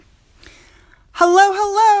Hello,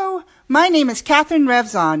 hello! My name is Catherine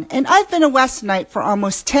Revzon, and I've been a Westonite for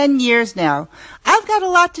almost 10 years now. I've got a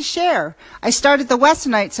lot to share. I started the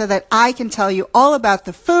Westonite so that I can tell you all about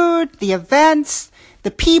the food, the events, the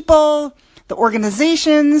people, the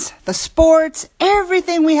organizations, the sports,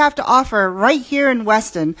 everything we have to offer right here in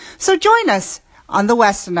Weston. So join us on the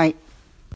Westonite.